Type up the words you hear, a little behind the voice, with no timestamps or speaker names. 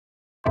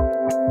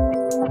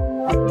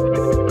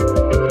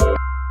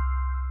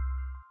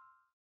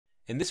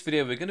In this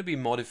video, we're going to be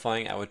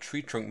modifying our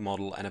tree trunk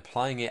model and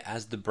applying it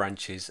as the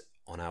branches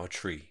on our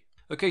tree.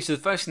 Okay, so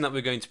the first thing that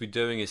we're going to be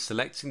doing is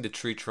selecting the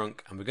tree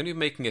trunk, and we're going to be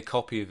making a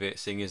copy of it,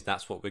 seeing as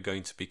that's what we're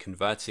going to be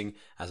converting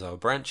as our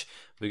branch.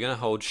 We're going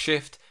to hold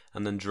Shift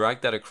and then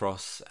drag that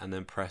across and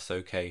then press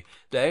OK.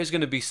 There is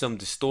going to be some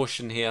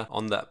distortion here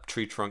on that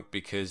tree trunk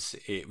because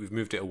we've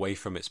moved it away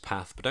from its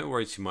path, but don't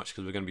worry too much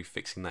because we're going to be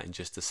fixing that in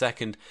just a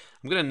second.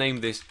 I'm going to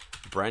name this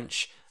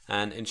branch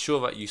and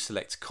ensure that you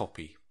select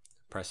copy.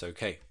 Press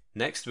OK.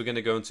 Next, we're going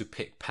to go into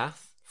pick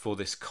path for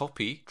this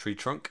copy tree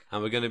trunk,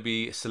 and we're going to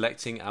be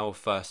selecting our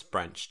first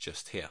branch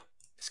just here.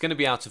 It's going to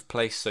be out of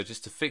place, so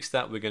just to fix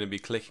that, we're going to be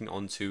clicking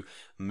onto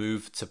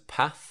move to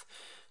path.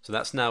 So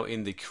that's now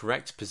in the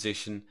correct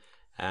position,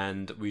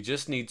 and we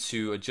just need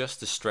to adjust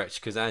the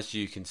stretch because as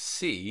you can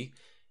see,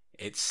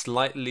 it's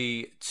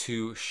slightly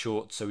too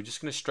short. So we're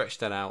just going to stretch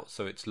that out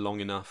so it's long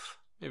enough,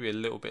 maybe a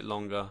little bit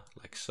longer,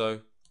 like so.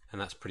 And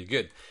that's pretty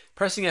good.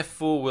 Pressing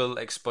F4 will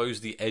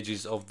expose the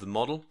edges of the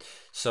model.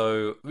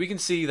 So we can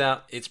see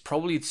that it's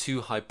probably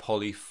too high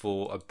poly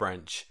for a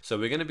branch. So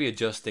we're going to be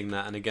adjusting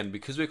that. And again,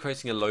 because we're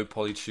creating a low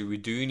poly tree, we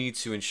do need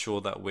to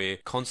ensure that we're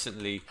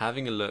constantly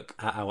having a look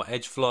at our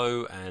edge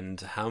flow and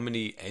how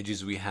many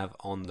edges we have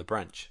on the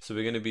branch. So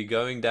we're going to be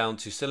going down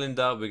to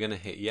cylinder. We're going to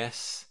hit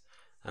yes.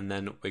 And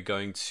then we're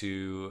going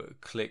to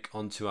click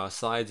onto our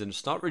sides and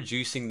start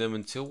reducing them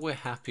until we're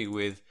happy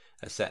with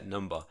a set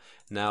number.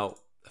 Now,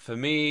 for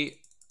me,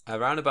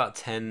 around about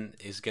 10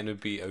 is going to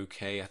be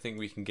okay. I think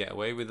we can get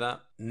away with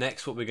that.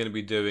 Next, what we're going to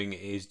be doing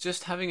is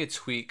just having a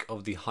tweak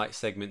of the height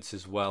segments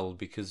as well,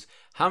 because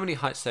how many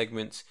height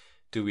segments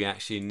do we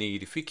actually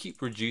need? If we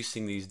keep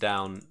reducing these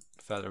down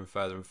further and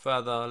further and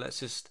further, let's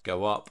just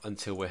go up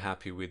until we're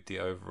happy with the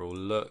overall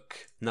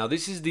look. Now,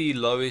 this is the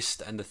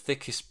lowest and the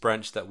thickest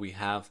branch that we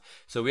have.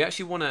 So we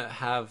actually want to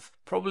have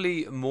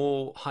probably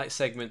more height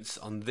segments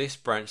on this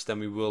branch than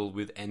we will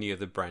with any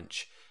other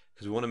branch,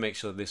 because we want to make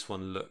sure that this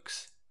one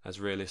looks as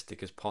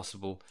realistic as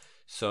possible.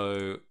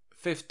 So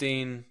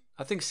 15,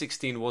 I think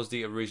 16 was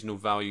the original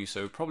value,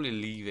 so probably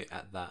leave it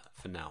at that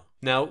for now.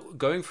 Now,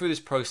 going through this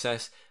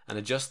process and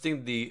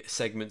adjusting the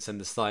segments and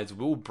the sides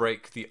will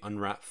break the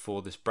unwrap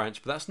for this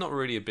branch, but that's not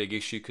really a big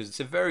issue because it's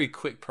a very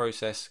quick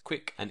process,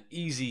 quick and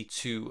easy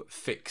to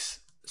fix.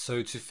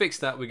 So to fix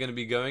that, we're going to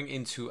be going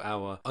into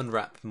our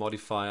unwrap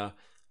modifier,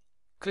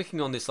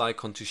 clicking on this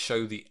icon to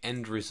show the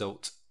end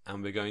result,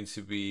 and we're going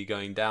to be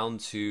going down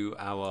to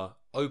our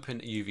open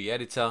UV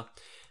editor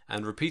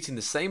and repeating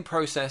the same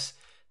process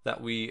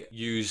that we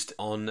used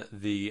on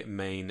the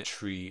main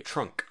tree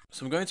trunk.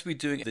 So I'm going to be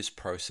doing this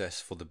process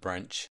for the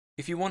branch.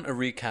 If you want a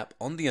recap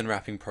on the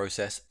unwrapping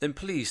process, then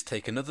please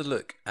take another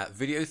look at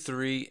video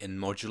 3 in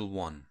module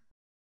 1.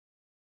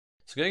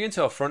 So going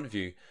into our front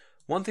view,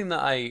 one thing that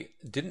I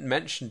didn't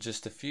mention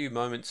just a few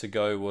moments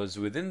ago was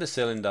within the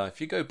cylinder.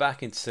 If you go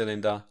back into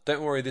cylinder,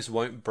 don't worry, this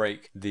won't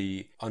break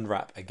the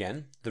unwrap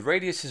again. The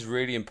radius is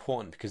really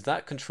important because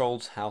that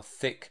controls how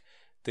thick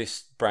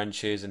this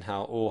branch is and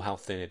how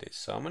thin it is.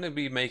 So I'm going to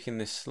be making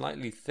this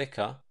slightly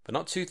thicker, but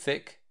not too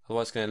thick,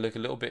 otherwise it's going to look a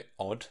little bit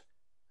odd.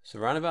 So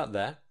around about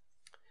there,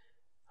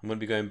 I'm going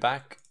to be going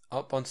back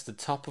up onto the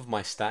top of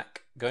my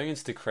stack, going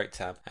into the create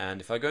tab,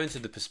 and if I go into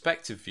the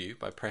perspective view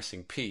by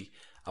pressing P,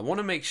 I want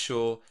to make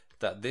sure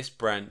that this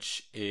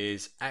branch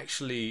is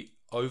actually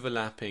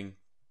overlapping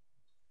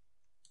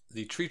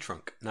the tree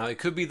trunk. Now it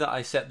could be that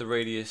I set the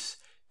radius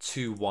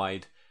too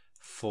wide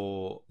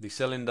for the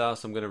cylinder,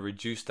 so I'm going to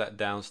reduce that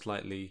down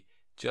slightly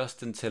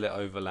just until it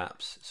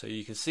overlaps. So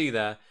you can see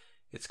there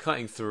it's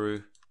cutting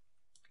through.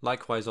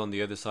 Likewise on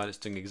the other side, it's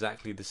doing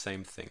exactly the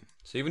same thing.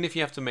 So even if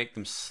you have to make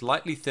them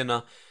slightly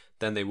thinner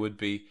than they would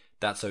be,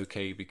 that's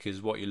okay, because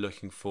what you're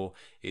looking for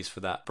is for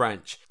that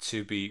branch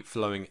to be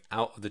flowing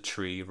out of the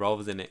tree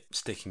rather than it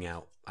sticking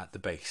out at the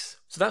base.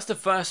 So that's the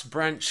first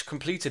branch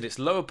completed. It's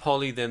lower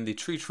poly than the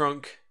tree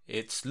trunk.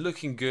 It's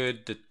looking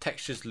good. The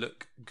textures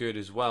look good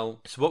as well.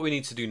 So what we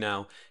need to do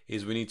now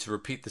is we need to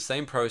repeat the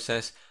same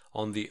process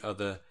on the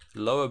other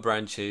lower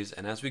branches,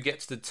 and as we get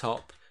to the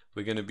top,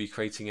 we're going to be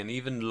creating an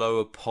even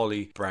lower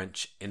poly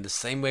branch in the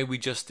same way we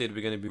just did.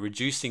 We're going to be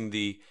reducing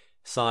the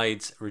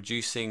sides,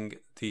 reducing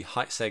the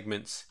height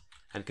segments,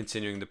 and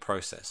continuing the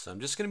process. So I'm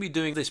just going to be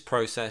doing this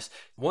process.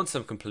 Once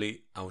I'm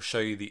complete, I'll show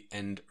you the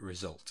end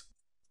result.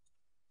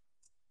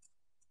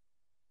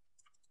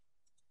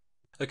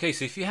 Okay,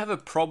 so if you have a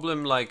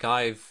problem like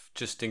I've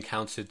just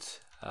encountered,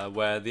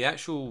 where the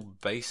actual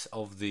base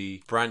of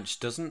the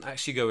branch doesn't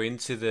actually go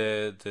into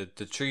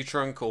the tree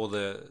trunk or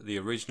the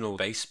original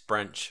base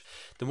branch,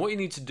 then what you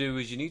need to do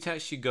is you need to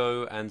actually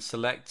go and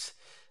select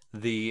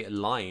the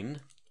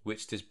line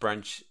which this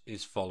branch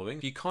is following.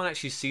 If you can't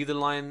actually see the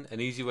line, an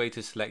easy way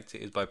to select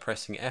it is by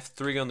pressing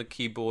F3 on the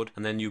keyboard,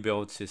 and then you'll be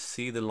able to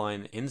see the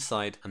line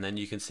inside, and then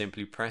you can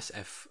simply press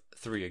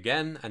F3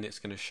 again and it's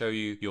going to show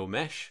you your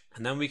mesh.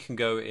 And then we can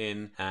go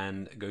in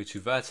and go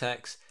to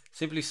vertex,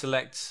 simply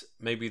select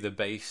maybe the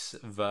base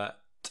vert,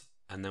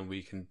 and then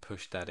we can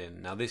push that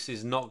in. Now this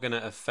is not going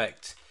to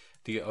affect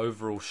the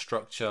overall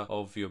structure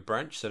of your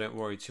branch, so don't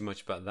worry too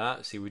much about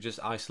that. See, we're just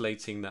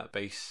isolating that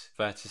base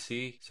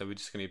vertice, so we're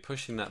just going to be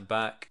pushing that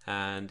back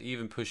and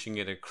even pushing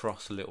it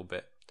across a little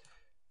bit,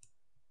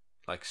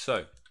 like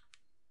so.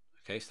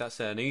 Okay, so that's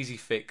an easy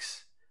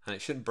fix, and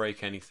it shouldn't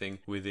break anything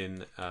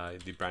within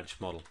the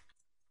branch model.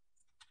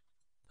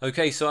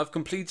 Okay, so I've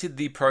completed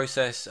the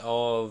process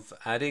of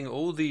adding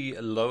all the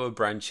lower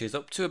branches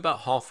up to about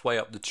halfway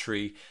up the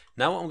tree.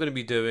 Now what I'm going to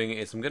be doing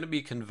is I'm going to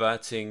be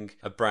converting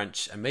a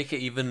branch and make it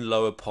even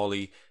lower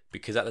poly,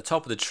 because at the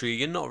top of the tree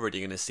you're not really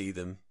going to see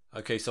them.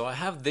 Okay, so I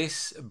have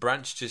this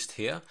branch just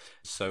here.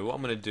 So what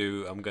I'm going to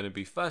do, I'm going to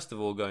be first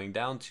of all going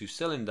down to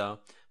cylinder. I'm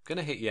going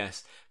to hit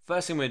yes.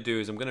 First thing I'm going to do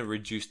is I'm going to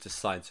reduce the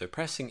size. So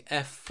pressing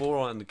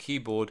F4 on the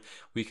keyboard,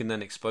 we can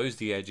then expose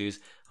the edges.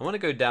 I want to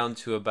go down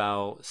to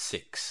about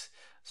 6.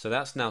 So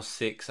that's now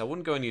 6. I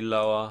wouldn't go any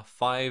lower.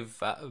 5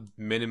 at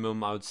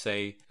minimum, I would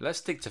say. Let's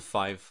stick to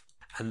 5.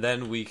 And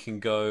then we can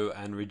go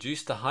and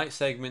reduce the height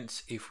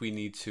segments if we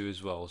need to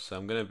as well. So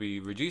I'm going to be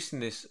reducing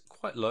this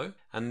quite low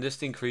and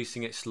just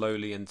increasing it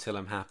slowly until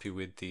I'm happy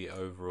with the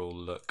overall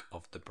look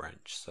of the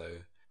branch. So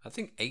I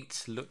think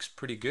 8 looks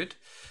pretty good.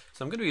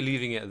 So I'm going to be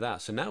leaving it at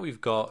that. So now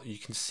we've got, you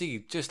can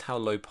see just how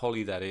low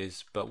poly that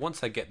is. But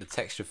once I get the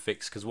texture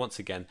fixed, because once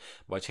again,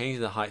 by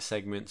changing the height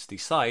segments, the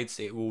sides,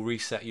 it will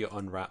reset your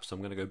unwrap. So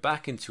I'm going to go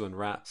back into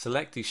unwrap,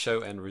 select the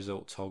show end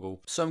result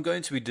toggle. So I'm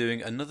going to be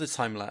doing another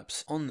time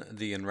lapse on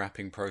the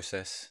unwrapping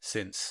process,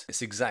 since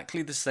it's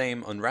exactly the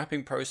same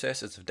unwrapping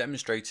process as I've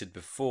demonstrated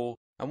before.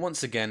 And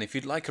once again, if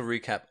you'd like a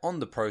recap on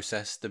the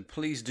process, then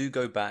please do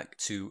go back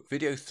to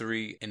video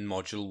 3 in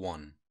module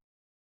 1.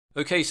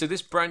 Okay, so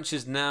this branch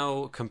is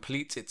now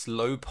complete. It's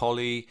low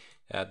poly.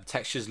 The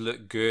textures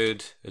look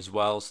good as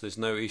well, so there's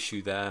no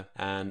issue there.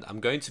 And I'm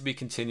going to be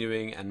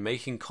continuing and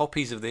making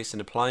copies of this and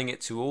applying it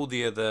to all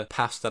the other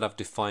paths that I've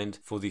defined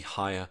for the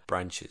higher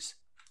branches.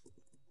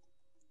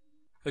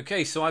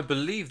 Okay, so I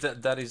believe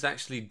that that is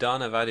actually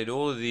done. I've added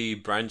all of the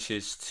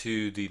branches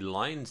to the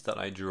lines that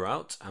I drew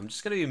out. I'm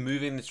just going to be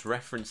moving this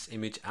reference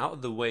image out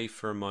of the way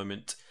for a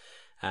moment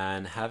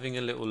and having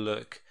a little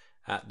look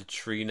at the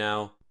tree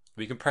now.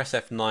 We can press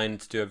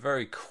F9 to do a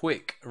very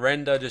quick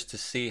render just to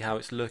see how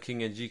it's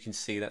looking. As you can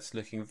see, that's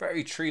looking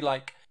very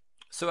tree-like.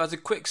 So as a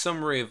quick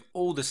summary of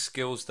all the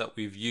skills that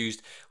we've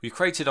used, we've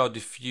created our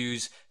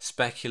diffuse,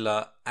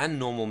 specular and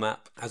normal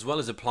map, as well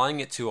as applying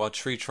it to our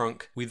tree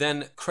trunk. We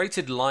then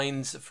created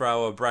lines for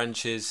our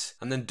branches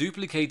and then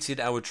duplicated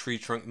our tree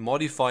trunk,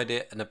 modified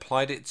it and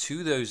applied it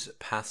to those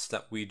paths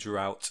that we drew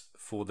out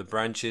for the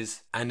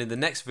branches. And in the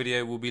next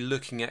video, we'll be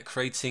looking at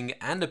creating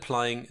and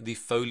applying the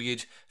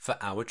foliage for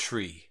our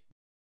tree.